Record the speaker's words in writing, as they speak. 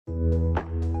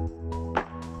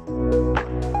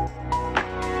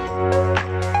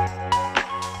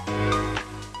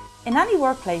In any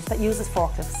workplace that uses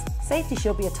forklifts, safety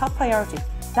should be a top priority.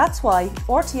 That's why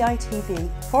RTITB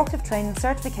Forklift Training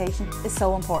certification is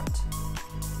so important.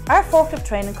 Our forklift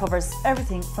training covers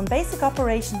everything from basic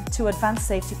operation to advanced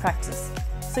safety practices,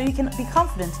 so you can be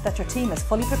confident that your team is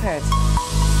fully prepared.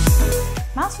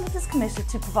 Masterlift is committed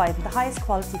to providing the highest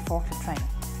quality forklift training,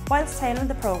 whilst tailoring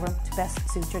the programme to best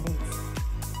suit your needs.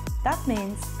 That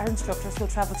means our instructors will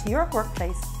travel to your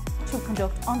workplace to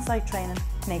conduct on-site training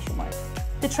nationwide.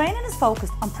 The training is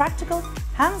focused on practical,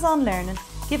 hands-on learning,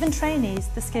 giving trainees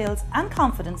the skills and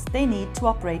confidence they need to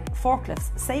operate forklifts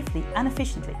safely and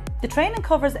efficiently. The training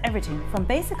covers everything from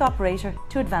basic operator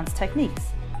to advanced techniques,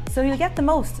 so you'll get the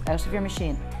most out of your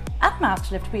machine. At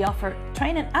Masterlift, we offer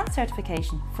training and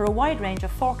certification for a wide range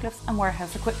of forklifts and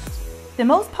warehouse equipment. The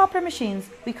most popular machines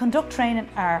we conduct training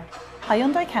are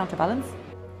Hyundai Counterbalance,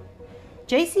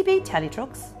 JCB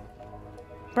Teletrucks,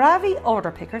 Bravi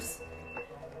Order Pickers,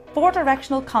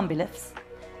 4-directional combi lifts,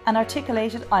 and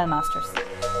articulated aisle masters.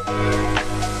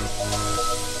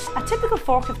 A typical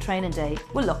forklift training day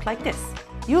will look like this.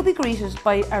 You'll be greeted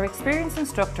by our experienced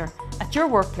instructor at your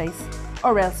workplace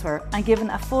or elsewhere and given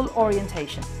a full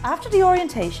orientation. After the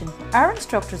orientation, our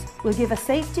instructors will give a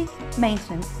safety,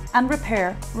 maintenance and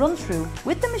repair run through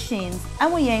with the machines,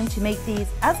 and we aim to make these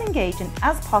as engaging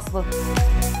as possible.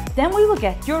 Then we will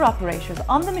get your operators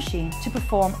on the machine to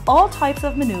perform all types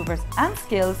of manoeuvres and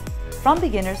skills from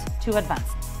beginners to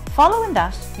advanced. Following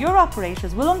that, your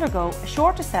operators will undergo a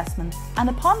short assessment and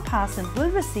upon passing will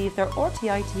receive their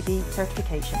RTITB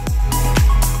certification.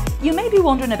 You may be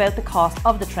wondering about the cost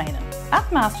of the training. At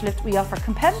Masterlift, we offer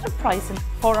competitive pricing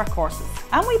for our courses,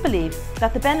 and we believe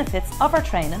that the benefits of our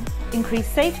training,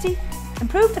 increased safety,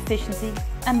 improved efficiency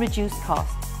and reduced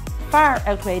costs, far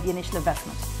outweigh the initial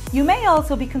investment. You may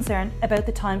also be concerned about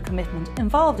the time commitment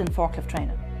involved in forklift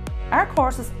training. Our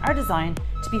courses are designed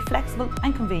to be flexible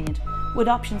and convenient, with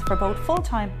options for both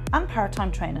full-time and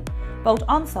part-time training, both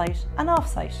on-site and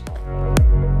off-site.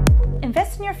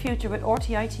 Invest in your future with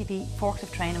RTITB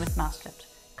Forklift Training with Masterlift.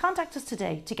 Contact us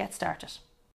today to get started.